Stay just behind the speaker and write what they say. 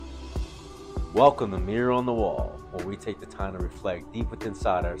Welcome to Mirror on the Wall, where we take the time to reflect deep within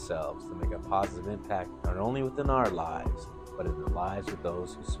inside ourselves to make a positive impact not only within our lives, but in the lives of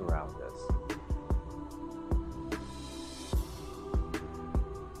those who surround us.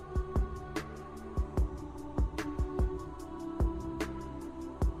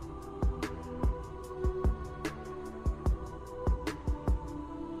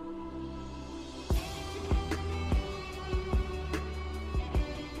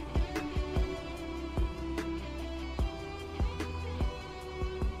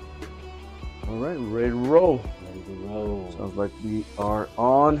 All right, we're ready to roll. Ready to roll. Sounds like we are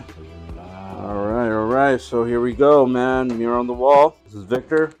on. We're live. All right. So here we go, man. Mirror on the wall. This is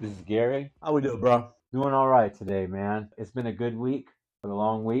Victor. This is Gary. How we doing, bro? Doing all right today, man. It's been a good week, but a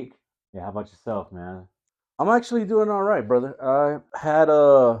long week. Yeah, how about yourself, man? I'm actually doing all right, brother. I had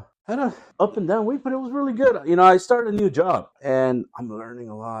a up and down week, but it was really good. You know, I started a new job, and I'm learning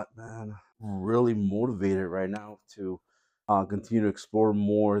a lot, man. I'm really motivated right now to continue to explore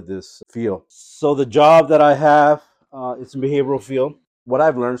more this field. So the job that I have, it's a behavioral field. What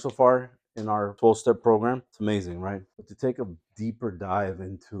I've learned so far in our 12-step program, it's amazing, right? But to take a deeper dive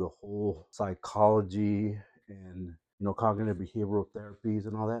into the whole psychology and cognitive behavioral therapies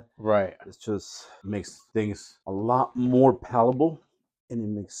and all that, Right. it just makes things a lot more palatable, and it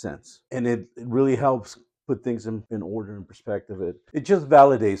makes sense, and it really helps put things in order and perspective. It just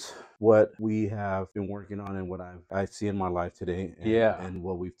validates what we have been working on and what I see in my life today, and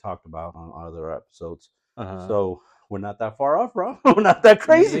what we've talked about on other episodes. So we're not that far off, bro. We're not that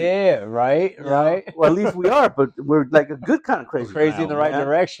crazy. Yeah, right, You know? right. Well, at least we are, but we're like a good kind of We're crazy. crazy now, in the right man.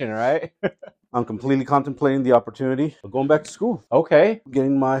 direction, right? I'm completely contemplating the opportunity of going back to school, Okay.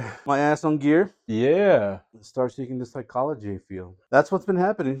 getting my ass on gear, Yeah. and start seeking the psychology field. That's what's been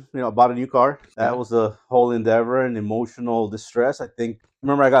happening. You know, I bought a new car. That Yeah. was a whole endeavor and emotional distress.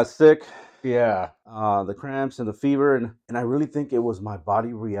 Remember I got sick, Yeah. the cramps and the fever, and I really think it was my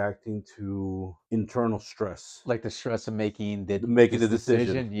body reacting to internal stress. Like the stress of making the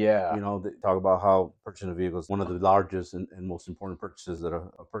decision. Yeah. You know, they talk about how purchasing a vehicle is one of the largest and most important purchases that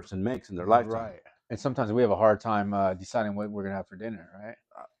a person makes in their lifetime. Right. And sometimes we have a hard time deciding what we're gonna have for dinner, right?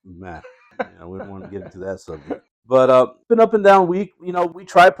 Man, we don't want to get into that subject. But been up and down week. You know, we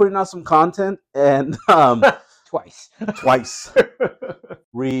tried putting out some content, and Twice.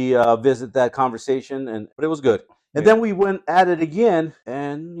 revisit that conversation, but it was good. And then we went at it again,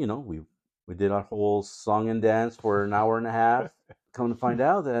 and we did our whole song and dance for an hour and a half. Come to find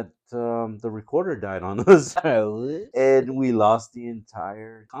out that the recorder died on us, and we lost the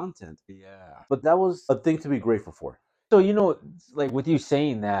entire content. Yeah. But that was a thing to be grateful for. So, like with you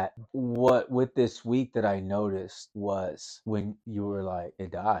saying that, what with this week that I noticed was when you were like,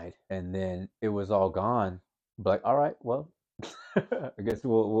 it died and then it was all gone. But like, all right, well, I guess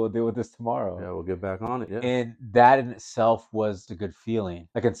we'll deal with this tomorrow. Yeah, we'll get back on it. Yeah. And that in itself was a good feeling.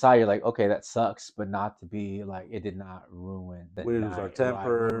 Like inside, you're like, okay, that sucks, but not to be like, it did not ruin the We didn't lose our night.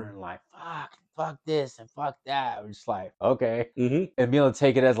 temper. Like, we weren't like, fuck this and fuck that. We're just like, okay. Mm-hmm. And be able to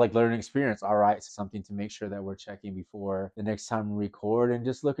take it as like learning experience. All right, something to make sure that we're checking before the next time we record, and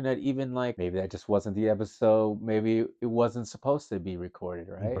just looking at even like maybe that just wasn't the episode. Maybe it wasn't supposed to be recorded,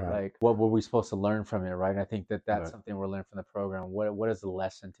 right? Like what were we supposed to learn from it, right? And I think that that's something we're learning from the program. What is the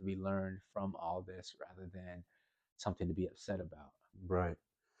lesson to be learned from all this rather than something to be upset about? Right.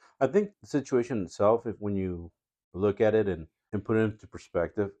 I think the situation itself, if when you look at it and put it into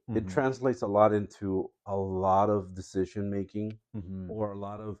perspective, it translates a lot into a lot of decision making, or a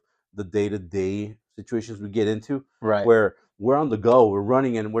lot of the day-to-day situations we get into, Right. where we're on the go, we're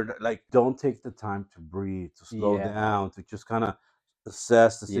running, and we're like, don't take the time to breathe, to slow down, to just kind of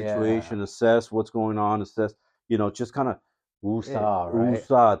assess the situation, assess what's going on, assess, just kind of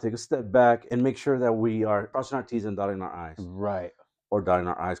Woosah, take a step back and make sure that we are crossing our T's and dotting our I's. right. Or dotting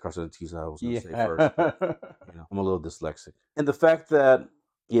our I's, crossing the T's, I was going to say first. But, I'm a little dyslexic. And the fact that,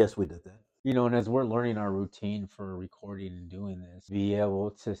 yes, we did that. And as we're learning our routine for recording and doing this, be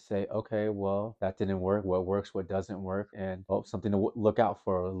able to say, okay, well, that didn't work. What works, what doesn't work, and something to look out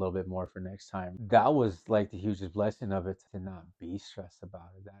for a little bit more for next time. That was like the hugest blessing of it, to not be stressed about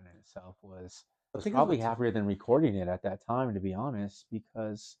it. That in itself was probably happier than recording it at that time, to be honest,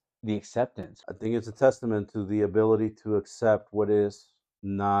 because the acceptance. I think it's a testament to the ability to accept what is,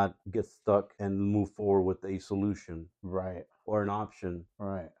 not get stuck and move forward with a solution, right, or an option,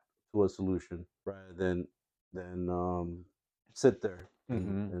 right, to a solution, rather than sit there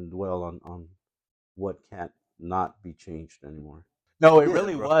and dwell on what can't not be changed anymore. No, it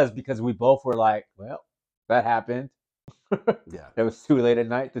really was, because we both were like, well, that happened. Yeah. It was too late at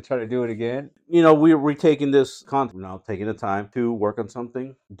night to try to do it again. You know, we're taking this content now, taking the time to work on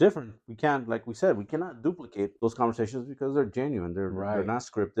something different. We can't, like we said, we cannot duplicate those conversations because they're genuine. They're Right. not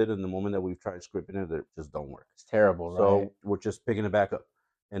scripted, and the moment that we've tried scripting it, they just don't work. It's terrible, right? So we're just picking it back up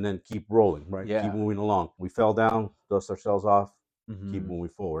and then keep rolling, right? Keep Yeah. moving along. We fell down, dust ourselves off, keep Hmm. moving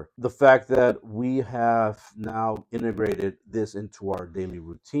forward. The fact that we have now integrated this into our daily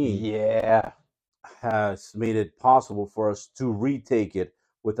routine Yeah. has made it possible for us to retake it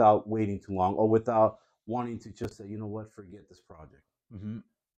without waiting too long or without wanting to just say, you know what, forget this project. Hmm.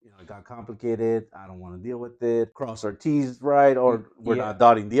 You know, it got complicated. I don't want to deal with it. Cross our T's right, or we're Yeah. not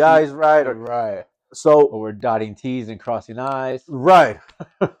dotting the I's right, or Right. so Or we're dotting T's and crossing I's. right.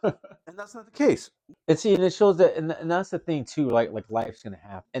 And that's not the case. And see, and it shows that, and that's the thing too. Like life's gonna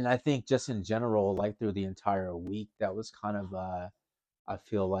happen, and I think just in general, like through the entire week, that was kind of I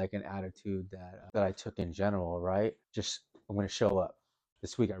feel like an attitude that I took in general. Right, just I'm gonna show up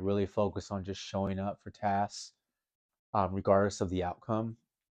this week. I really focus on just showing up for tasks, regardless of the outcome,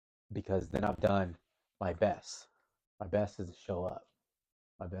 because then I've done my best. My best is to show up.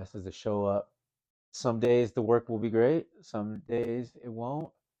 My best is to show up. Some days the work will be great. Some days it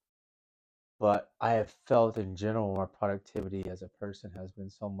won't. But I have felt in general my productivity as a person has been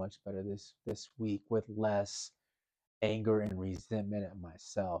so much better this week with less anger and resentment at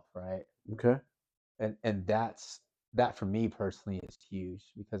myself, right? Okay. And that for me personally is huge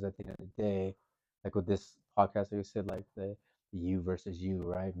because at the end of the day, like with this podcast, like I said, like the you versus you,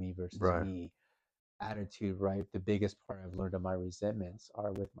 right? Me versus Right. me attitude, right? The biggest part I've learned of my resentments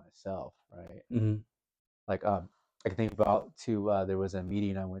are with myself, right? Hmm. Like I can think about there was a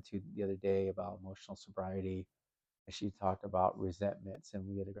meeting I went to the other day about emotional sobriety, and she talked about resentments, and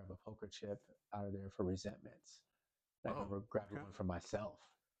we had to grab a poker chip out of there for resentments. And I Oh, remember grabbing okay. one for myself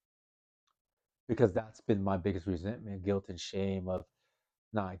because that's been my biggest resentment, guilt, and shame of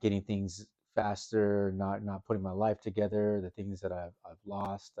not getting things faster, not putting my life together, the things that I've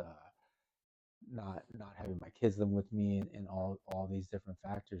lost, not having my kids live with me, and all these different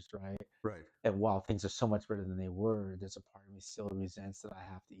factors, right? Right. And while things are so much better than they were, there's a part of me still resents that I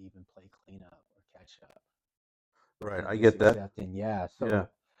have to even play cleanup or catch up. Right. And I just get that. accepting, yeah. Yeah. So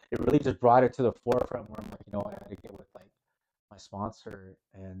it really just brought it to the forefront where I'm like, you know, I had to get with like my sponsor,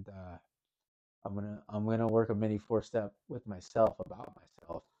 and I'm gonna work a mini 4-step with myself about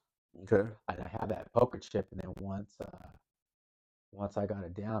myself. Okay. And I have that poker chip, and then once I got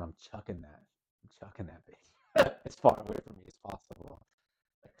it down, I'm chucking that. I'm chucking that bitch as far away from me as possible.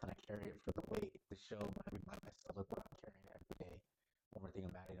 I kind of carry it for the weight to show remind myself, look what I'm carrying every day. One more thing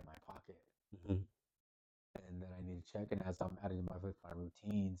I'm adding in my pocket, Hmm. and then I need to check. And as I'm adding my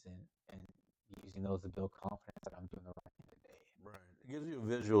routines and using those to build confidence that I'm doing the right thing today. Right. It gives you a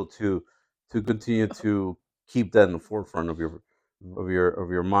visual to continue to keep that in the forefront of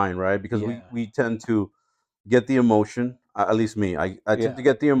your mind, right? Because we Yeah, we tend to get the emotion. At least me, I tend to yeah,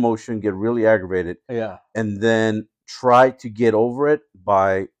 get the emotion, get really aggravated, yeah, and then try to get over it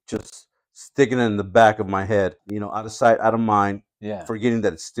by just sticking it in the back of my head, you know, out of sight, out of mind, yeah. forgetting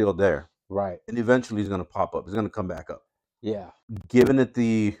that it's still there. Right. And eventually it's going to pop up. It's going to come back up. Yeah, Giving it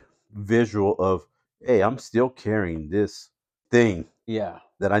the visual of, hey, I'm still carrying this thing yeah.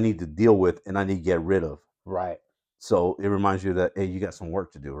 that I need to deal with and I need to get rid of. Right. So it reminds you that, hey, you got some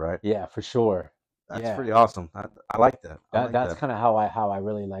work to do, right? Yeah, for sure. That's Yeah. pretty awesome. I like that. I like That's that. kind of how I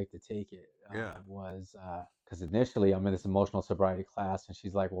really like to take it. Yeah. Was because initially I'm in this emotional sobriety class, and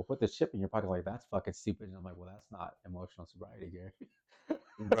she's like, "Well, put this chip in your pocket." Like that's fucking stupid, and I'm like, "Well, that's not emotional sobriety, Gary."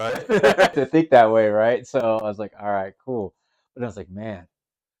 Right. To think that way, right? So I was like, "All right, cool," but I was like, "Man,"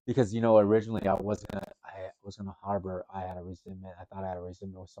 because originally I was gonna harbor. I had a resentment. I thought I had a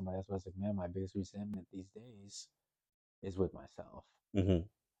resentment with somebody else. But I was like, "Man, my biggest resentment these days is with myself." Hmm.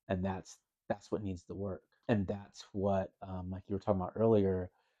 And that's what needs to work, and that's what like you were talking about earlier,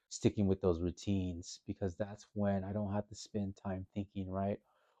 sticking with those routines, because that's when I don't have to spend time thinking, right,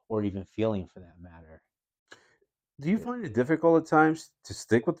 or even feeling for that matter. Do you Yeah. find it difficult at times to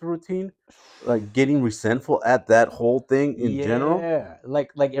stick with the routine? Like getting resentful at that whole thing in general? Yeah,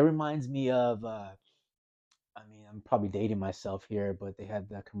 like it reminds me of I mean, I'm probably dating myself here, but they had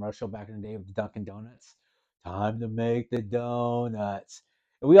that commercial back in the day with the Dunkin' Donuts. Time to make the donuts.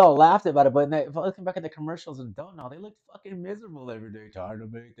 And we all laughed about it, but if I look back at the commercials and don't know, they look fucking miserable every day. Time to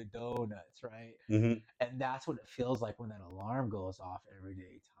make the donuts, right? Hmm. And that's what it feels like when that alarm goes off every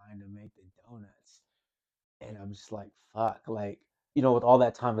day. Time to make the donuts. And I'm just like, fuck, like, with all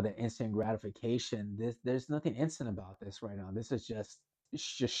that time of the instant gratification, there's nothing instant about this right now. This is just it's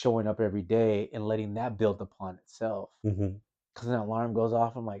just showing up every day and letting that build upon itself. Hmm. Because an alarm goes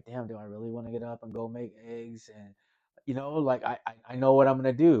off, I'm like, damn, do I really want to get up and go make eggs and You know, like I know what I'm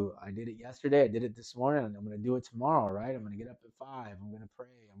gonna do. I did it yesterday. I did it this morning, and I'm gonna do it tomorrow. Right? I'm gonna get up at 5. I'm gonna pray.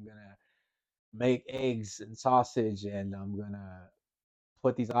 I'm gonna make eggs and sausage, and I'm gonna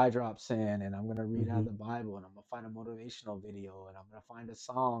put these eye drops in, and I'm gonna read out Hmm. of the Bible, and I'm gonna find a motivational video, and I'm gonna find a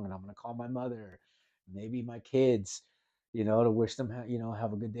song, and I'm gonna call my mother, maybe my kids, to wish them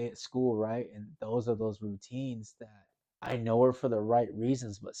have a good day at school, right? And those are those routines that I know are for the right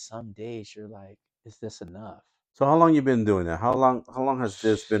reasons, but some days you're like, is this enough? So how long you been doing that? How long has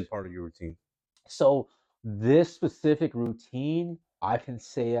this been part of your routine? So this specific routine, I can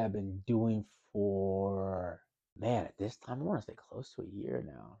say I've been doing for, man, at this time I want to say close to a year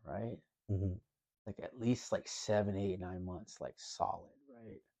now, right? Hmm. Like at least like 7, 8, 9 months, like solid,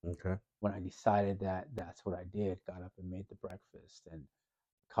 right? Okay. When I decided that that's what I did, got up and made the breakfast and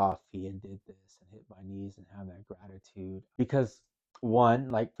coffee and did this and hit my knees and have that gratitude. Because one,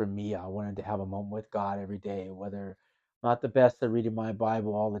 like for me, I wanted to have a moment with God every day, whether not the best at reading my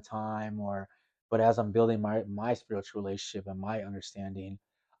Bible all the time, or but as I'm building my spiritual relationship and my understanding,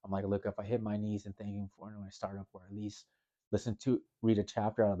 I'm like, look, if I hit my knees and thank him for it, and I start up, or at least read a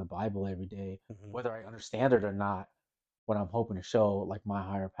chapter out of the Bible every day, Hmm. whether I understand it or not, what I'm hoping to show, like my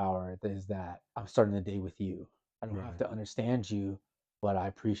higher power, is that I'm starting the day with you. I don't have Right. to understand you, but I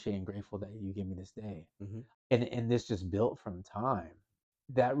appreciate and grateful that you give me this day. Hmm. And this just built from time.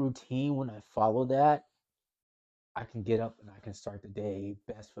 That routine, when I follow that, I can get up and I can start the day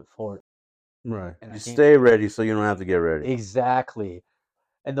best foot forward. Right. And You I think stay ready so you don't have to get ready. exactly.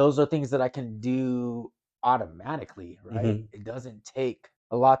 And those are things that I can do automatically, right? Hmm. It doesn't take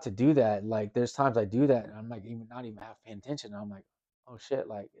a lot to do that. Like there's times I do that and I'm like even not even half paying attention. I'm like, oh shit,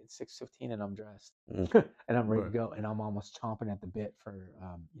 like it's 6:15 and I'm dressed Mm. and I'm ready to Right. go and I'm almost chomping at the bit for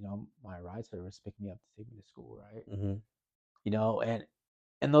my ride service to pick me up to take me to school, right? Hmm.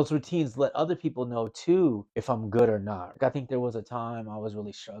 And those routines let other people know too if I'm good or not. Like, I think there was a time I was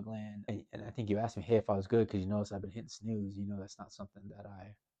really struggling, and I think you asked me, hey, if I was good, because you notice I've been hitting snooze. That's not something that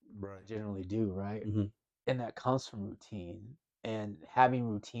I Right. generally do, right? Hmm. And that comes from routine. And having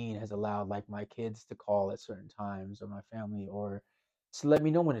routine has allowed like my kids to call at certain times, or my family, or to let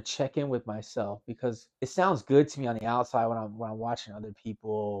me know when to check in with myself, because it sounds good to me on the outside when I'm watching other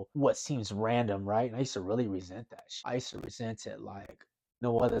people what seems random, right? And I used to really resent that. I used to resent it like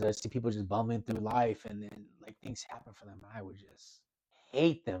no other. I see people just bumbling through life, and then like things happen for them, and I would just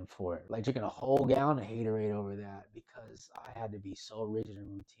hate them for it. Like drinking a whole gallon of haterade over that because I had to be so rigid and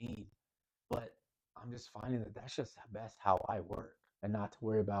routine. But I'm just finding that that's just best how I work, and not to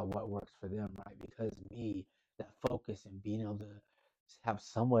worry about what works for them, right? Because me, that focus and being able to have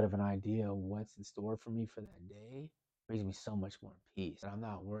somewhat of an idea of what's in store for me for that day brings me so much more peace. And I'm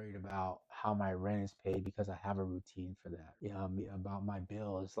not worried about how my rent is paid because I have a routine for that. About my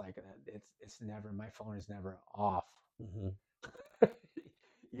bill, it's like it's never, my phone is never off. Hmm.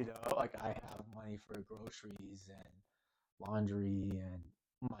 Like I have money for groceries and laundry and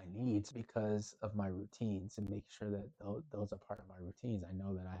my needs because of my routines, and make sure that those are part of my routines. I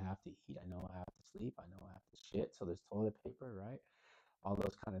know that I have to eat. I know I have to sleep. I know I have to shit. So there's toilet paper, right? All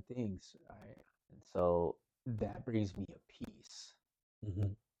those kind of things, right? And so that brings me a peace.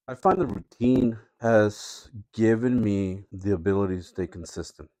 Hmm. I find the routine has given me the ability to stay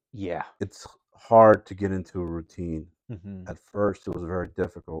consistent. Yeah. It's hard to get into a routine. Mm-hmm. At first, it was very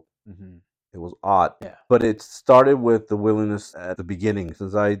difficult. Mm-hmm. It was odd. Yeah. But it started with the willingness at the beginning,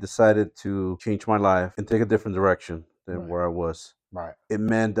 since I decided to change my life and take a different direction than Right. where I was. Right. It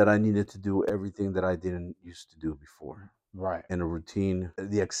meant that I needed to do everything that I didn't used to do before. Right. And a routine,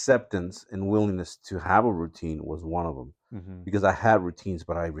 the acceptance and willingness to have a routine was one of them. Mm-hmm. Because I had routines,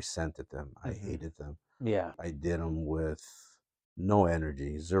 but I resented them. I Mm-hmm. hated them. Yeah. I did them with no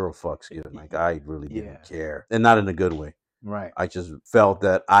energy, zero fucks given. Like I really didn't Yeah. care, and not in a good way. Right. I just felt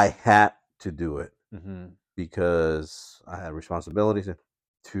that I had to do it Mm-hmm. because I had responsibilities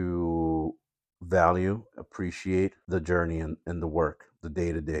to value, appreciate the journey and the work, the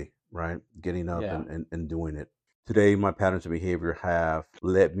day to day, right? Getting up Yeah. and doing it. Today, my patterns of behavior have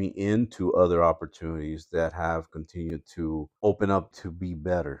led me into other opportunities that have continued to open up to be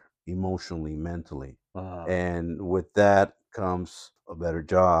better emotionally, mentally. Uh, And with that comes a better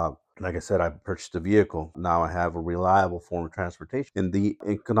job. Like I said, I purchased a vehicle. Now I have a reliable form of transportation, and the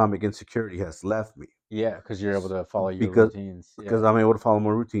economic insecurity has left me yeah, because you're able to follow your because routines. because Yeah. I'm able to follow my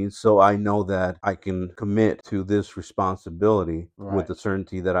routine. So I know that I can commit to this responsibility with Right. the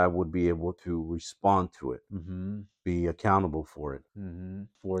certainty that I would be able to respond to it, Mm-hmm. be accountable for it. Mm-hmm.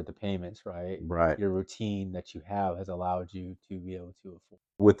 For the payments, right? Right. Your routine that you have has allowed you to be able to afford.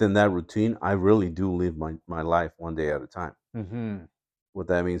 Within that routine, I really do live my life one day at a time. Mm-hmm. What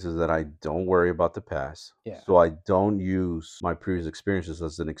that means is that I don't worry about the past. Yeah. So I don't use my previous experiences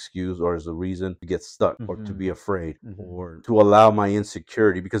as an excuse or as a reason to get stuck or to be afraid or to allow my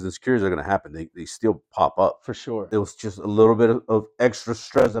insecurity, because insecurities are going to happen. They still pop up. For sure. It was just a little bit of extra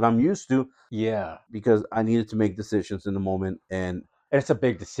stress that I'm used to Yeah. because I needed to make decisions in the moment, and It's a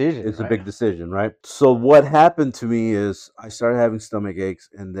big decision, it's a right? big decision, right? So what happened to me is I started having stomach aches,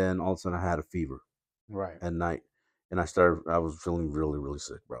 and then all of a sudden I had a fever Right. at night. And I was feeling really, really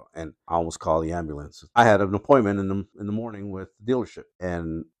sick, bro. And I almost called the ambulance. I had an appointment in the morning with the dealership.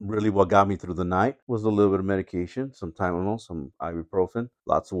 And really what got me through the night was a little bit of medication, some Tylenol, some ibuprofen,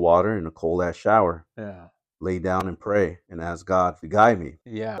 lots of water, and a cold ass shower. Yeah. Lay down and pray and ask God to guide me.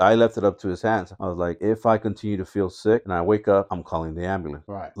 Yeah. I left it up to his hands. I was like, if I continue to feel sick and I wake up, I'm calling the ambulance.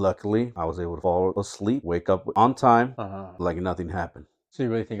 Right. Luckily, I was able to fall asleep, wake up on time, Uh-huh. like nothing happened. So you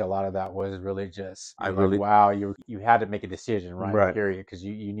really think a lot of that was really just I you're really- like, wow, you had to make a decision, right? Right. Period, because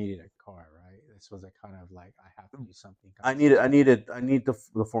you needed a car, right? This was a kind of like I have to do something. I need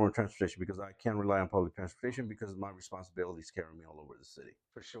the form of transportation because I can't rely on public transportation because my responsibilities carry me all over the city.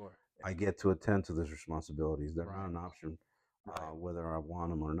 For sure. I get to attend to those responsibilities. They're not Right. an option, Right. whether I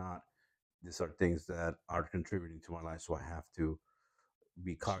want them or not. These are things that are contributing to my life, so I have to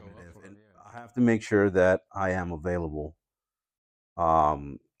be Show up cognitive, for it, and yeah. I have to make sure that I am available,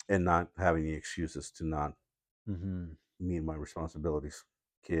 and not having any excuses to not Mm-hmm. meet my responsibilities,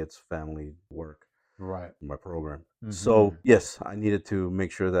 kids, family, work, Right. my program. Mhm. So yes, I needed to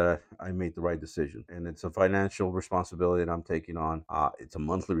make sure that I made the right decision, and it's a financial responsibility that I'm taking on. It's a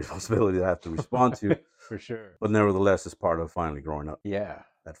monthly responsibility that I have to respond to, For sure. but nevertheless, it's part of finally growing up. Yeah.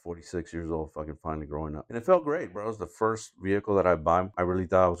 At 46 years old, fucking finally growing up. And it felt great, bro. It was the first vehicle that I bought. I really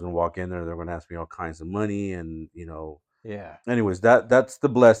thought I was gonna walk in there, they're gonna ask me all kinds of money, and Yeah. anyways, that's the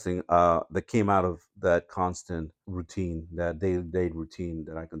blessing that came out of that constant routine, that day routine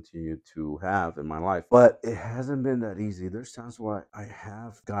that I continue to have in my life. But it hasn't been that easy. There's times where I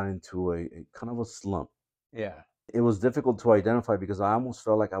have got into a kind of a slump. Yeah. It was difficult to identify because I almost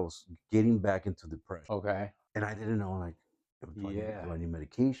felt like I was getting back into depression. Okay. And I didn't know, like, Yeah. do I need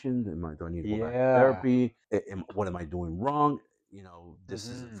medication? Do I need to go back to Yeah. therapy? What am I doing wrong? This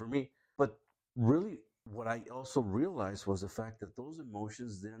isn't Mhm. for me. But really, what I also realized was the fact that those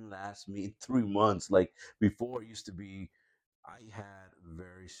emotions didn't last me 3 months. Like before, it used to be, I had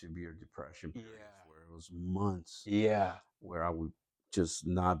very severe depression periods Yeah. where it was months Yeah. where I would just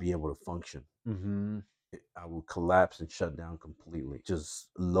not be able to function. Mm-hmm. I would collapse and shut down completely, just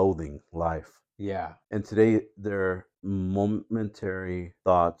loathing life. Yeah. And today, they're momentary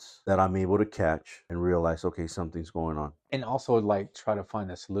thoughts that I'm able to catch and realize, okay, something's going on. And also like try to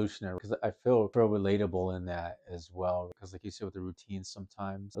find a solution there because I feel relatable in that as well. Because like you said with the routine,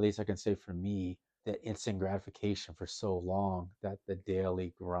 sometimes at least I can say for me, that instant gratification for so long that the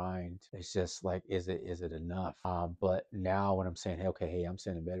daily grind is just like, is it enough? But now when I'm saying, hey, okay, hey, I'm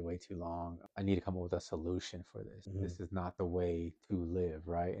sitting in bed way too long, I need to come up with a solution for this. This is not the way to live,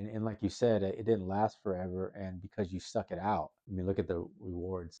 right? And like you said, it didn't last forever, and because you stuck it out, I mean, look at the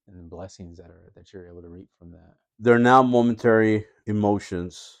rewards and the blessings that you're able to reap from that. They're now momentary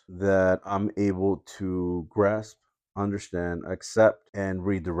emotions that I'm able to grasp, understand, accept, and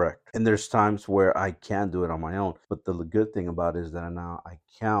redirect. And there's times where I can't do it on my own. But the good thing about it is that now I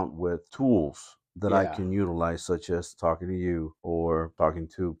count with tools that I Yeah. can utilize, such as talking to you or talking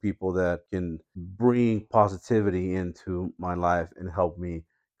to people that can bring positivity into my life and help me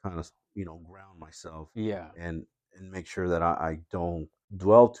kind of, ground myself Yeah. and make sure that I don't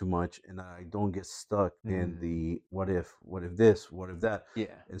dwell too much and I don't get stuck in Mm. the what if this, what if that,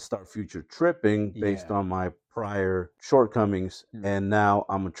 Yeah. and start future tripping based Yeah. on my prior shortcomings. Mm. And now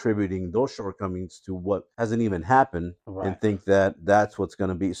I'm attributing those shortcomings to what hasn't even happened Right. and think that that's what's going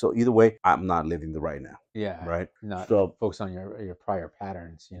to be. So either way, I'm not living the right now. Yeah. Right. Not So focus on your prior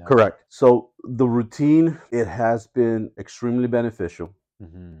patterns, correct. So the routine, it has been extremely beneficial.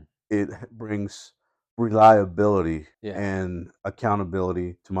 Mm-hmm. It brings reliability Yeah. and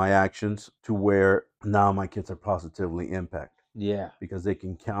accountability to my actions, to where now my kids are positively impacted Yeah. because they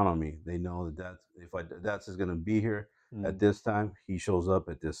can count on me. They know that that's is going to be here at Mm. this time, he shows up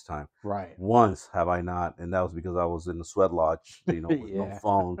at this time. Right. Once have I not, and that was because I was in the sweat lodge, with no Yeah.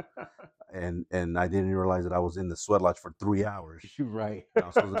 phone, and I didn't realize that I was in the sweat lodge for 3 hours. Right. I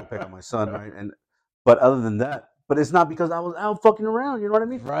was supposed to go pick up my son, right? But other than that, but it's not because I was out fucking around. You know what I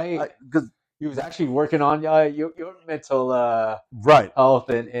mean? Right. Because He was actually working on your mental right, health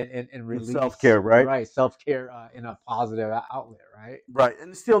and release. self-care, right? Right. Self-care in a positive outlet, right? Right,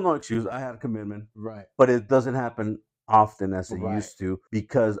 and still no excuse. I had a commitment, Right. but it doesn't happen often as I Right. used to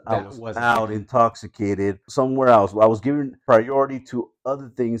because I That was wasn't out working. intoxicated somewhere else. I was giving priority to other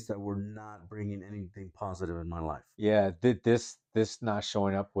things that were not bringing anything positive in my life. Yeah, this not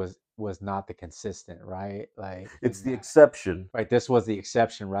showing up was not the consistent, right? Like It's in the that, exception, right? This was the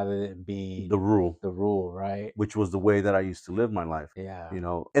exception rather than being the rule, the rule, right? which was the way that I used to live my life. Yeah.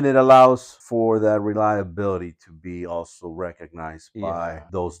 And it allows for that reliability to be also recognized by Yeah.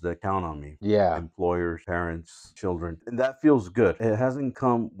 those that count on me, Yeah. employers, parents, children. And that feels good. It hasn't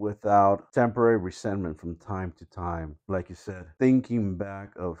come without temporary resentment from time to time. Like you said, thinking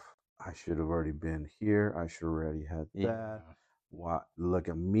back of, I should have already been here. I should already had that. Yeah. Why, look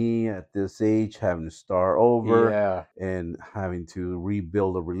at me at this age having to start over Yeah. and having to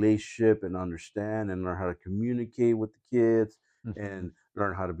rebuild a relationship and understand and learn how to communicate with the kids Hmm. and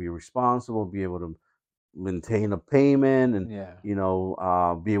learn how to be responsible, be able to maintain a payment, and Yeah.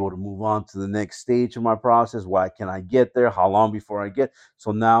 be able to move on to the next stage of my process. Why can I get there? How long before I get?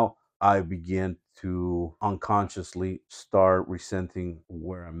 So now I begin to unconsciously start resenting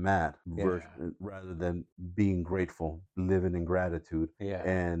where I'm at Yeah. rather than being grateful, living in gratitude, Yeah.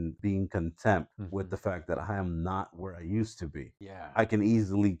 and being content with Hmm. the fact that I am not where I used to be. Yeah. I can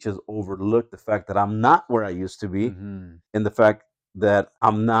easily just overlook the fact that I'm not where I used to be Hmm. and the fact that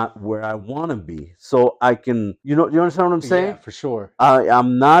I'm not where I want to be. So I can, you understand what I'm Yeah, saying? for sure.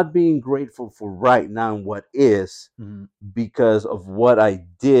 I'm not being grateful for right now and what is Hmm. because of what I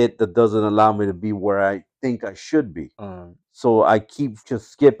did that doesn't allow me to be where I think I should be. Um, So I keep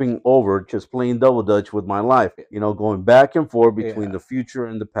just skipping over, just playing double dutch with my life, going back and forth between yeah. the future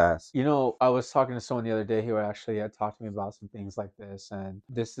and the past. I was talking to someone the other day who actually had talked to me about some things like this, and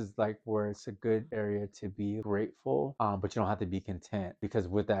this is like where it's a good area to be grateful, but you don't have to be content because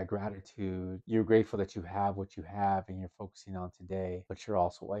with that gratitude, you're grateful that you have what you have and you're focusing on today, but you're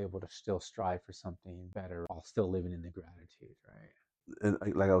also able to still strive for something better while still living in the gratitude, right? And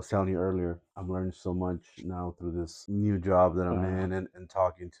like I was telling you earlier, I'm learning so much now through this new job that I'm Uh, in, and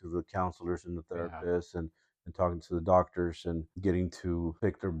talking to the counselors and the yeah. therapists, and talking to the doctors and getting to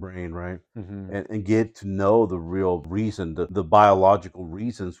pick their brain, right? Hmm. And get to know the real reason, the biological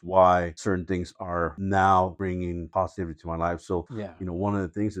reasons why certain things are now bringing positivity to my life. So, Yeah. one of the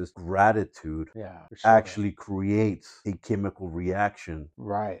things is gratitude Yeah, for sure. actually creates a chemical reaction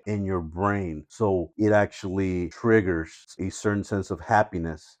Right. in your brain. So it actually triggers a certain sense of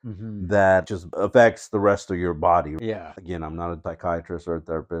happiness Hmm. that just affects the rest of your body. Yeah. Again, I'm not a psychiatrist or a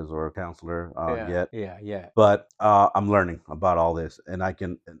therapist or a counselor Yeah. yet, Yeah. Yeah. but I'm learning about all this, and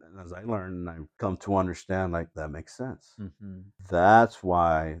and as I learn, and I come to understand, like, that makes sense. Hmm. That's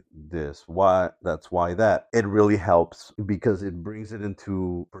why that's why that. It really helps because it brings it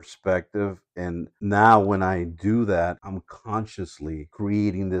into perspective. And now when I do that, I'm consciously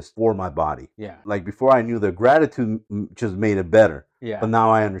creating this for my body. Yeah. Like before, I knew that gratitude just made it better, but Yeah.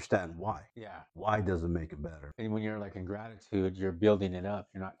 now I understand why. Yeah. Why does it make it better? And when you're like in gratitude, you're building it up.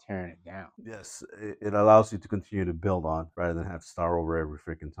 You're not tearing it down. Yes, it allows you to continue to build on rather than have to start over every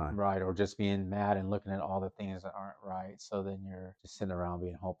freaking time. Right. Or just being mad and looking at all the things that aren't right. So then you're just sitting around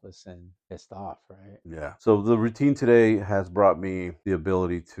being hopeless and pissed off, right? Yeah. So the routine today has brought me the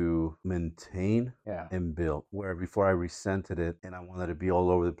ability to maintain Yeah. and build. Where before I resented it and I wanted to be all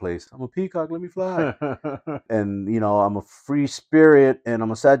over the place. I'm a peacock, let me fly. And I'm a free spirit and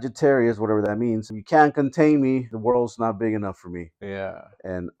I'm a Sagittarius, whatever that means. You can't contain me. The world's not big enough for me. Yeah.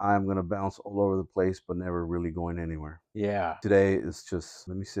 And I'm gonna bounce all over the place, but never really going anywhere. Yeah. Today is just,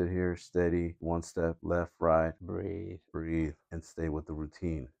 let me sit here steady, one step left, right, Breathe. breathe, and stay with the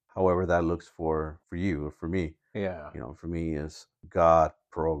routine. However that looks for you or for me. Yeah. For me is God,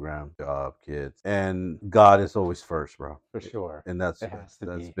 program, job, kids, and God is always first, bro. For sure. And that's It has to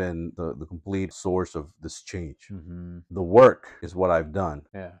that's be. been the complete source of this change. Hmm. The work is what I've done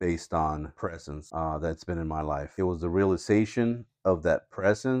Yeah. based on presence that's been in my life. It was the realization of that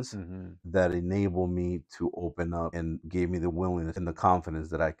presence Hmm. that enabled me to open up and gave me the willingness and the confidence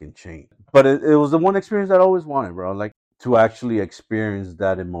that I can change. But it was the one experience that I always wanted, bro. Like, to actually experience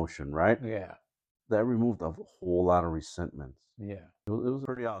that emotion, right? Yeah. That removed a whole lot of resentments. Yeah. It was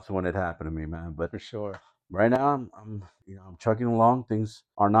pretty awesome when it happened to me, man. But For sure. right now, I'm chugging along. Things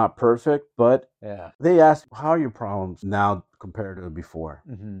are not perfect, but Yeah. they ask, how are your problems now compared to before.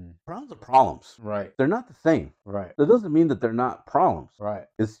 Mm-hmm. Problems are problems. Right. They're not the same. Right. That doesn't mean that they're not problems. Right.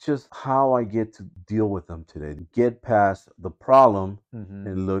 It's just how I get to deal with them today. Get past the problem Mm-hmm.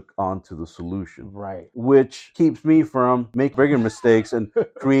 and look onto the solution, Right. which keeps me from making bigger mistakes and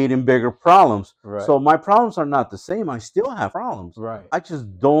creating bigger problems. Right. So my problems are not the same. I still have problems. Right. I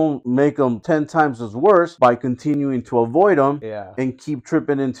just don't make them 10 times as worse by continuing to avoid them Yeah. and keep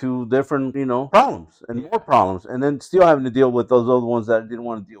tripping into different, problems and Yeah. more problems, and then still having to deal with those other ones that I didn't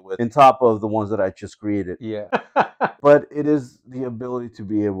want to deal with, on top of the ones that I just created. Yeah. But it is the ability to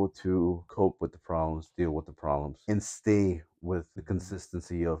be able to cope with the problems, deal with the problems, and stay with the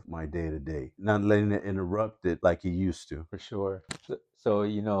consistency of my day to day, not letting it interrupt it like it used to. For sure.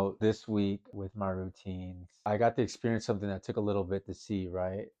 So, this week with my routines, I got to experience something that took a little bit to see,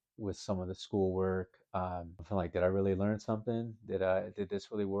 right? With some of the schoolwork. I feel like, did I really learn something? Did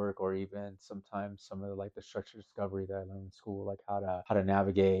this really work? Or even sometimes some of the structured discovery that I learned in school, like how to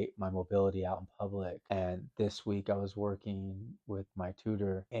navigate my mobility out in public. And this week I was working with my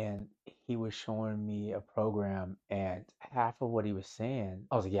tutor, and he was showing me a program, and half of what he was saying,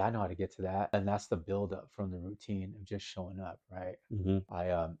 I was like, yeah, I know how to get to that. And that's the buildup from the routine of just showing up, right? Mm-hmm.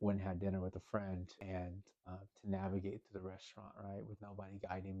 I went and had dinner with a friend, and to navigate to the restaurant, right, with nobody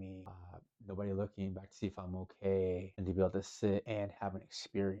guiding me, nobody looking back to see if I'm okay, and to be able to sit and have an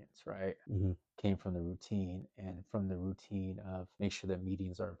experience, right? Mm-hmm. Came from the routine, and from the routine of make sure that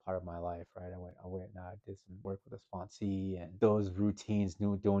meetings are a part of my life, right? I went and I did some work with a sponsee, and those routines,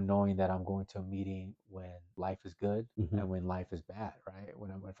 knowing that I'm going to a meeting when life is good Mm-hmm. and when life is bad, right?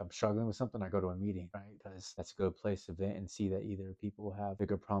 If I'm struggling with something, I go to a meeting, right? Because that's a good place to vent and see that either people have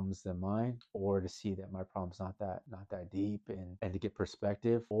bigger problems than mine, or to see that my problem's not that deep, and to get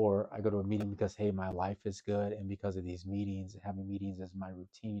perspective. Or I go to a meeting because, hey, my life is good, and because of these meetings, having meetings as my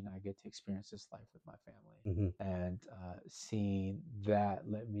routine, I get to experience this life with my family. Mm-hmm. And seeing that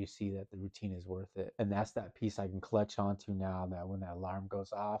let me see that the routine is worth it. And that's that piece I can clutch onto now, that when that alarm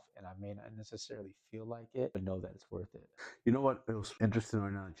goes off and I may not necessarily feel like it, but know that it's worth it. You know what? It was interesting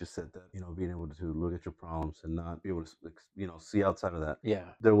right now. I just said that, being able to look at your problems and not be able to, see outside of that. Yeah.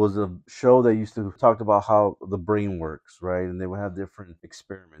 There was a show that used to talk about how the brain works, right? And they would have different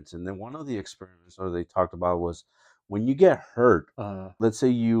experiments. And then one of the experiments or they talked about was when you get hurt. Let's say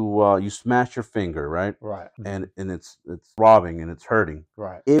you smash your finger, right? Right. And it's throbbing and it's hurting.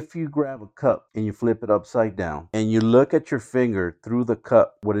 Right. If you grab a cup and you flip it upside down and you look at your finger through the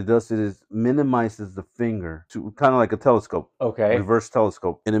cup, what it does is minimizes the finger to kind of like a telescope, Okay. reverse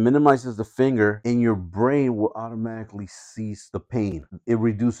telescope, and it minimizes the finger, and your brain will automatically cease the pain. It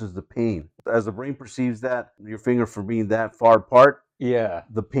reduces the pain. As the brain perceives that your finger from being that far apart, Yeah.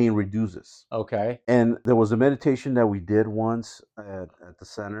 the pain reduces. Okay. And there was a meditation that we did once at the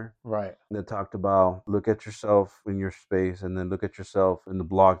center Right. that talked about look at yourself in your space, and then look at yourself in the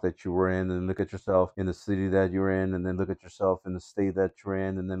block that you were in, and look at yourself in the city that you're in, and then look at yourself in the state that you're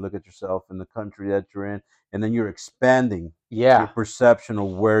in, and then look at yourself in the country that you're in, and then you're expanding your Yeah. perception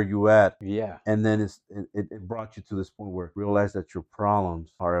of where you at. Yeah. And then it brought you to this point where you realize that your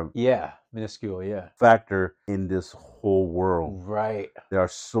problems are a Yeah. Minuscule. Yeah. factor in this whole world. Right. There are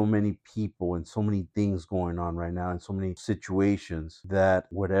so many people and so many things going on right now, and so many situations that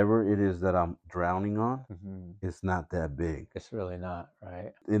whatever it is that I'm drowning on, it's not that big. It's really not,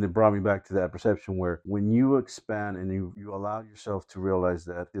 right? And it brought me back to that perception where when you expand and you allow yourself to realize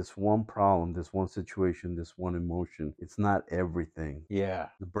that this one problem, this one situation, this one emotion, it's not everything. Yeah.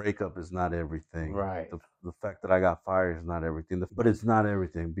 The breakup is not everything. Right. The fact that I got fired is not everything. But it's not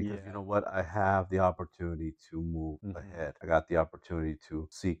everything, because Yeah. you know what? I have the opportunity to move ahead. I got the opportunity to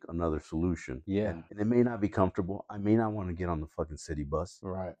seek another solution. Yeah. And it may not be comfortable. I may not want to get on the fucking city bus.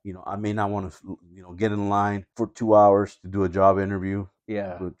 Right. I may not want to, get in line for 2 hours to do a job interview.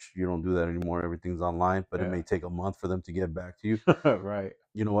 Yeah. Which you don't do that anymore. Everything's online, but it Yeah. may take a month for them to get back to you. Right.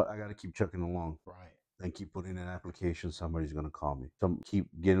 You know what? I got to keep chucking along. Right. And keep putting in an application. Somebody's going to call me. Keep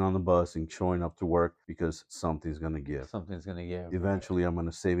getting on the bus and showing up to work, because something's going to give. Something's gonna give. Eventually, I'm going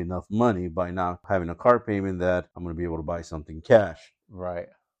to save enough money by not having a car payment that I'm going to be able to buy something cash. Right.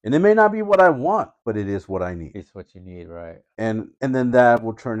 And it may not be what I want, but it is what I need. It's what you need, right? And then that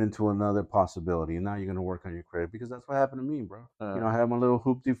will turn into another possibility. And now you're going to work on your credit, because that's what happened to me, bro. I had my little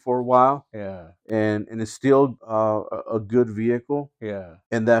hoopty for a while. Yeah. And it's still a good vehicle. Yeah.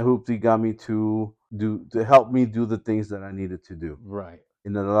 And that hoopty got me to help me do the things that I needed to do. Right.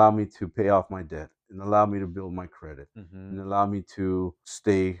 And it allowed me to pay off my debt. and allowed me to build my credit Mm-hmm. and allowed me to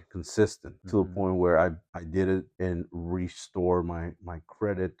stay consistent to a Mm-hmm. point where I did it and restore my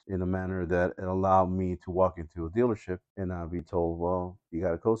credit in a manner that it allowed me to walk into a dealership and I'd be told, well, you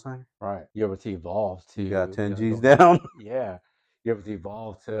got a cosigner? Right. You're able to evolve You got to 10 G's go. down? Yeah. You're able to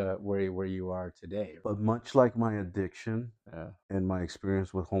evolve to where you are today. But much like my addiction Yeah. and my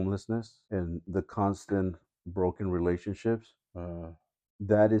experience with homelessness and the constant broken relationships, Uh,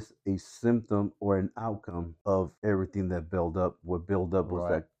 that is a symptom or an outcome of everything that built up. What built up was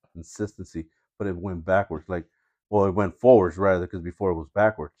right. that consistency, but it went backwards. Like, well, it went forwards rather, because before it was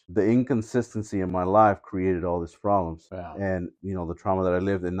backwards. The inconsistency in my life created all these problems, Yeah. and the trauma that I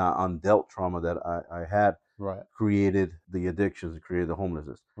lived and not undealt trauma that I had Right. created the addictions, created the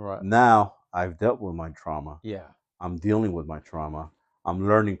homelessness. Right. Now I've dealt with my trauma. Yeah. I'm dealing with my trauma. I'm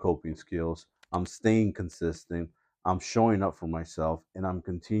learning coping skills. I'm staying consistent. I'm showing up for myself and I'm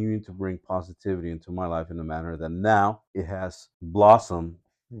continuing to bring positivity into my life in a manner that now it has blossomed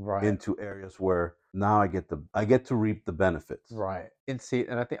Right. into areas where now I get to reap the benefits. Right. And see,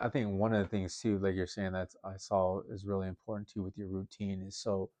 and I think one of the things too, like you're saying, that's I saw is really important too with your routine is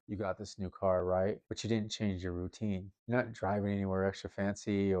so you got this new car, right? But you didn't change your routine. You're not driving anywhere extra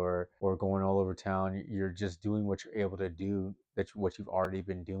fancy or going all over town. You're just doing what you're able to do what you've already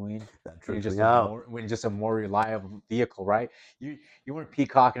been doing. That And you're trips just me a out. more reliable vehicle, right? You weren't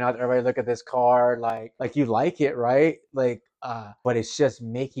peacocking out there, everybody look at this car, like you like it, right? But it's just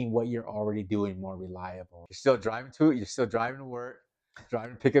making what you're already doing more reliable. You're still driving to it, you're still driving to work,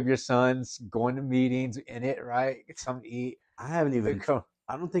 driving to pick up your sons, going to meetings in it, right? Get something to eat. I haven't even.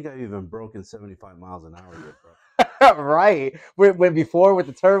 I don't think I've even broken 75 miles an hour yet, bro. Right. When before with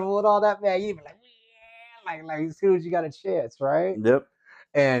the turbo and all that, man, you be like, yeah, like as soon as you got a chance, right? Yep.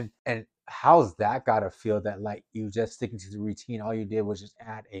 And how's that gotta feel that like you just sticking to the routine, all you did was just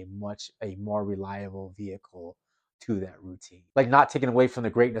add a more reliable vehicle to that routine. Like not taking away from the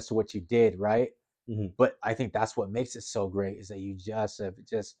greatness of what you did, right? Mhm. But I think that's what makes it so great is that you just have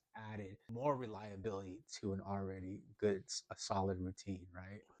just added more reliability to an already good, a solid routine,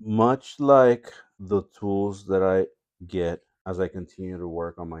 right? Much like the tools that I get as I continue to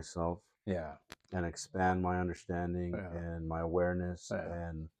work on myself Yeah, and expand my understanding yeah, and my awareness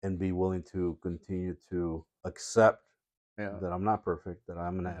yeah, and be willing to continue to accept yeah, that I'm not perfect, that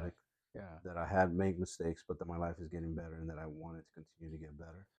I'm an yeah, addict, yeah, that I had made mistakes, but that my life is getting better and that I want it to continue to get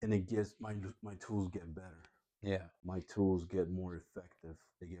better. And it gets my tools get better. yeah, My tools get more effective,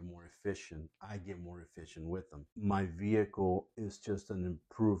 they get more efficient, I get more efficient with them. My vehicle is just an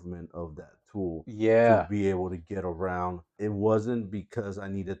improvement of that tool to yeah, be able to get around. It wasn't because I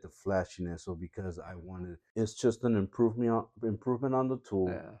needed the flashiness or because I wanted, it's just an improvement on the tool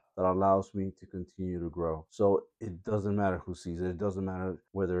yeah, that allows me to continue to grow. So it doesn't matter who sees it. It doesn't matter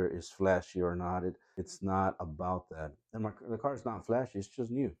whether it's flashy or not. It's not about that. And the car is not flashy. It's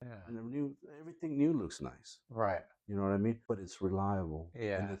just new. yeah. And everything new looks nice. Right. You know what I mean? But it's reliable and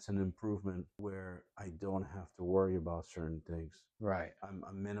Yeah. it's an improvement where I don't have to worry about certain things. Right. I'm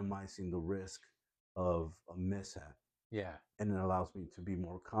minimizing the risk of a mishap, Yeah. and it allows me to be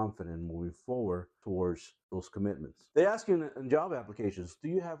more confident moving forward towards those commitments. They ask you in job applications, do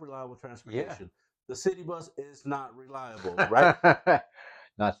you have reliable Yeah. transportation? The city bus is not reliable, right?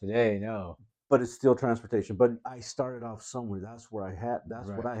 Not today, no. But it's still transportation. But I started off somewhere. That's where I had. That's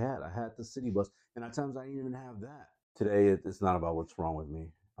what Right. I had. I had the city bus, and at times I didn't even have that. Today, it's not about what's wrong with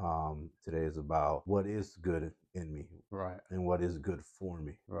me. Today is about what is good in me Right. and what is good for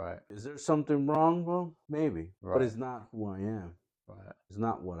me. Right. Is there something wrong? Well, maybe, but Right. it's not who I am. Right. It's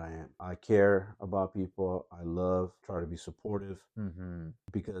not what I am. I care about people. I love, try to be supportive Mm-hmm.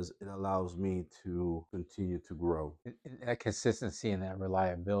 because it allows me to continue to grow. And that consistency and that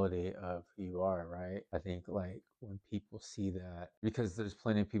reliability of who you are, right? I think like when people see that, because there's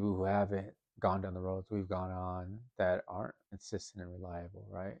plenty of people who haven't gone down the roads we've gone on that aren't consistent and reliable,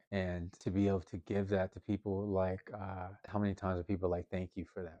 right? And to be able to give that to people, like how many times have people like thank you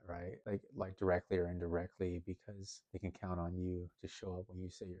for that, right? Like directly or indirectly, because they can count on you to show up when you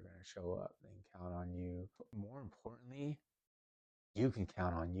say you're going to show up. They can count on you. But more importantly, you can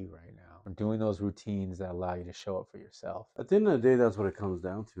count on you right now. I'm doing those routines that allow you to show up for yourself. At the end of the day, that's what it comes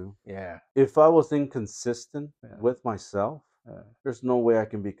down to. Yeah. If I was inconsistent Yeah. with myself, Yeah. there's no way I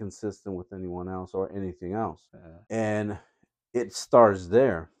can be consistent with anyone else or anything else. Yeah. And it starts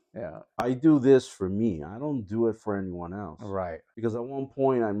there. Yeah. I do this for me. I don't do it for anyone else. Right. Because at one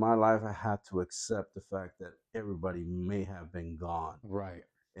point in my life, I had to accept the fact that everybody may have been gone. Right.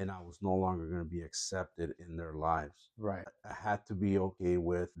 and I was no longer going to be accepted in their lives. Right. I had to be okay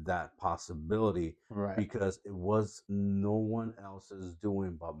with that possibility Right. because it was no one else's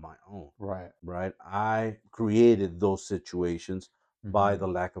doing but my own. Right. Right? I created those situations by Mhm. the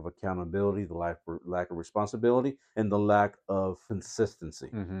lack of accountability, the lack of responsibility, and the lack of consistency.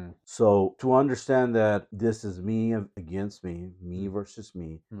 Mhm. So to understand that this is me against me, me Mm. versus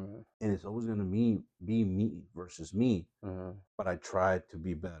me, Right. and it's always going to be me versus me, Uh-huh. but I try to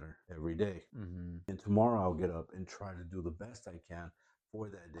be better every day. Mhm. And tomorrow I'll get up and try to do the best I can for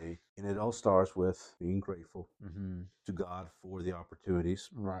that day. And it all starts with being grateful Mhm. to God for the opportunities,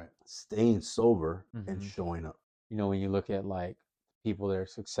 Right. staying sober, and Mhm. showing up. You know, when you look at like people that are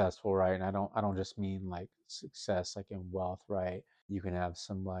successful, right? And I don't just mean like success like in wealth, right? You can have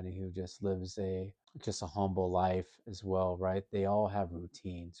somebody who just lives a humble life as well, right? They all have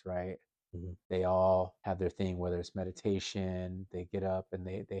routines, right? Mhm. They all have their thing, whether it's meditation, they get up and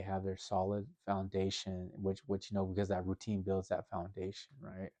they have their solid foundation, which because that routine builds that foundation,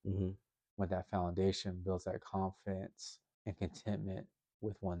 right? Mhm. When that foundation builds that confidence and contentment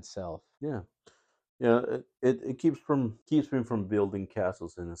with oneself. Yeah, yeah. It keeps me from building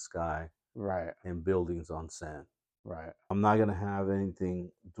castles in the sky Right, and buildings on sand. right. I'm not gonna have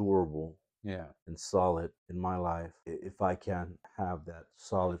anything durable Yeah, and solid in my life if I can't have that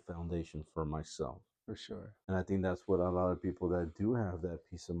solid foundation for myself. for sure. And I think that's what a lot of people that do have that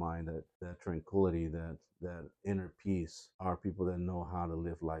peace of mind, that tranquility, that inner peace, are people that know how to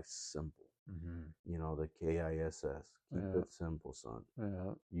live life simple. Hmm. The KISS. Keep Yeah, it simple, son.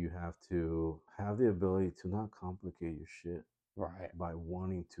 yeah, You have to have the ability to not complicate your shit right. by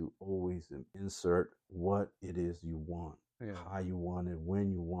wanting to always insert what it is you want, Yeah, how you want it,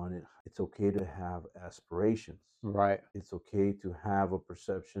 when you want it. It's okay to have aspirations. right. It's okay to have a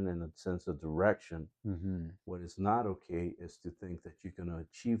perception and a sense of direction. Hmm. What is not okay is to think that you're going to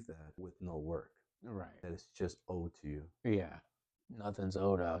achieve that with no work, Right. that it's just owed to you, Yeah. Nothing's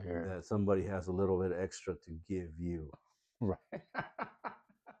owed out here. that somebody has a little bit extra to give you, Right.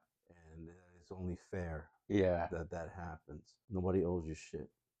 and it's only fair Yeah. that that happens. Nobody owes you shit.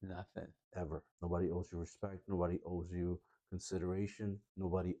 Nothing. Ever. Nobody owes you respect. Nobody owes you consideration.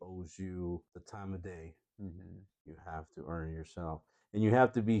 Nobody owes you the time of day. Hmm. You have to earn it yourself. And you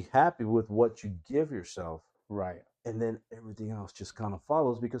have to be happy with what you give yourself. Right. And then everything else just kind of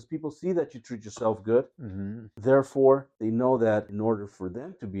follows because people see that you treat yourself good. Hmm. Therefore, they know that in order for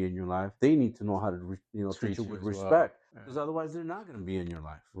them to be in your life, they need to know how to treat you Treat you with as well. respect. Because Yeah. otherwise, they're not going to be in your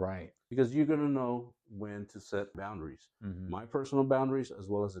life. Right. Because you're going to know when to set boundaries, Hmm. my personal boundaries as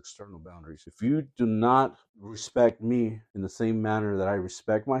well as external boundaries. If you do not respect me in the same manner that I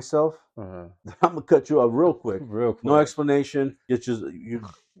respect myself, Uh-huh. then I'm gonna cut you off real quick. Real No quick. explanation. It's just you.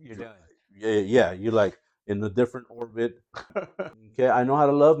 You're done. Yeah. You're like in a different orbit. Okay, I know how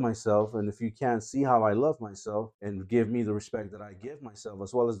to love myself, and if you can't see how I love myself and give me the respect that I give myself,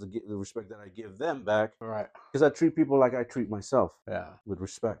 as well as the respect that I give them back, Right. because I treat people like I treat myself Yeah. with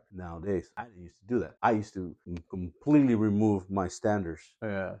respect. Nowadays, I didn't used to do that. I used to completely remove my standards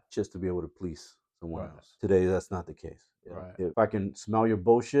Yeah. just to be able to please someone Right. else. Today, that's not the case. Right. If I can smell your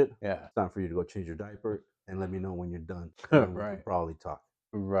bullshit, Yeah. it's time for you to go change your diaper and let me know when you're done, and then we can Right. probably talk.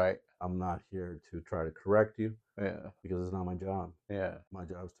 Right. I'm not here to try to correct you Yeah. because it's not my job. Yeah. My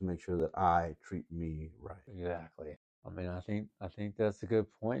job is to make sure that I treat me right. Exactly. I mean, I think that's a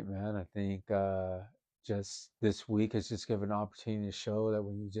good point, man. I think just this week has just given an opportunity to show that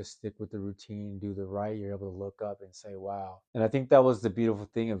when you just stick with the routine, do the right, you're able to look up and say, "Wow." And I think that was the beautiful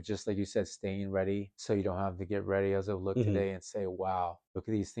thing of just like you said, staying ready, so you don't have to get ready. I was able to look Mm-hmm. today and say, "Wow, look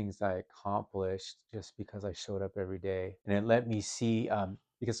at these things I accomplished just because I showed up every day," and it let me see.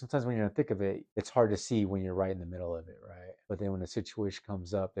 Because sometimes when you're in the thick of it, it's hard to see when you're right in the middle of it, right? But then when a situation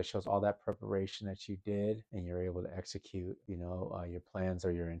comes up that shows all that preparation that you did and you're able to execute, your plans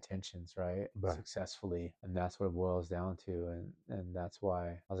or your intentions, right? Right. Successfully. And that's what it boils down to. And that's why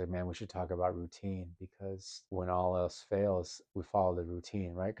I was like, man, we should talk about routine because when all else fails, we follow the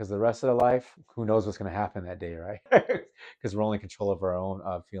routine, right? Because the rest of the life, who knows what's going to happen that day, right? Because we're only in control of our own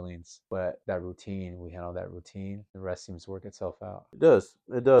feelings. But that routine, we handle that routine, the rest seems to work itself out. It does.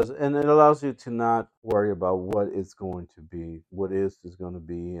 It does. And it allows you to not worry about what it's going to be. What is going to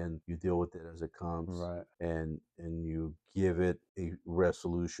be, and you deal with it as it comes, Right. and you give it a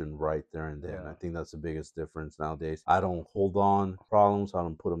resolution right there and then. I Yeah. think that's the biggest difference nowadays. I don't hold on problems. I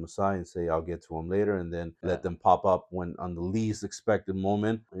don't put them aside and say I'll get to them later and then Yeah. let them pop up when on the least expected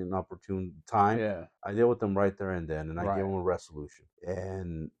moment, an opportune time. Yeah. I deal with them right there and then, and I give Right. them a resolution,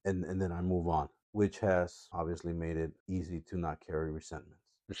 and then I move on, which has obviously made it easy to not carry resentments.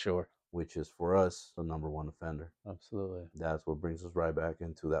 For sure. which is for us the number one offender. Absolutely. That's what brings us right back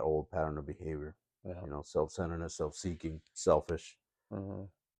into that old pattern of behavior. Yeah. Self-centeredness, self-seeking, selfish. Mhm.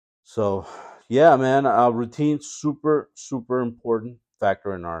 So, yeah, man, routine super important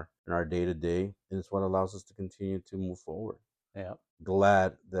factor in our day to day, and it's what allows us to continue to move forward. Yeah.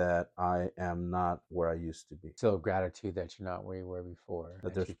 Glad that I am not where I used to be. So gratitude that you're not where you were before, That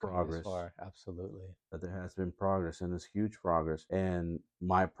that there's you've come this progress. far. Absolutely. That there has been progress, and it's huge progress. And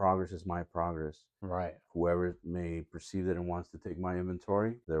my progress is my progress. Right. Whoever may perceive it and wants to take my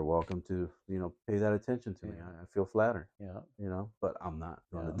inventory, they're welcome to, pay that attention to me. Yeah. I feel flattered, Yeah. but I'm not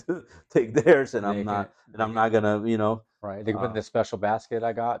going Yeah. to take theirs, and They I'm can. not, They can. gonna, Right. They can put in uh, this special basket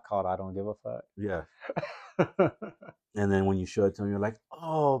I got called "I don't give a fuck." yeah. And then when you show it to them, you're like,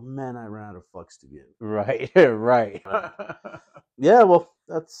 oh man, I ran out of fucks to give. Right. Right. Yeah, well,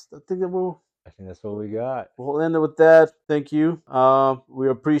 I think that I think that's what we got. we'll end it with that. Thank you. We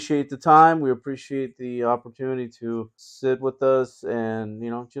appreciate the time. We appreciate the opportunity to sit with us and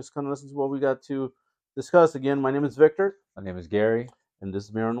just kind of listen to what we got to discuss. Again, my name is Victor, My name is Gary. and this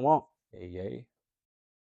is Mirror on the Wall. Yay, yay.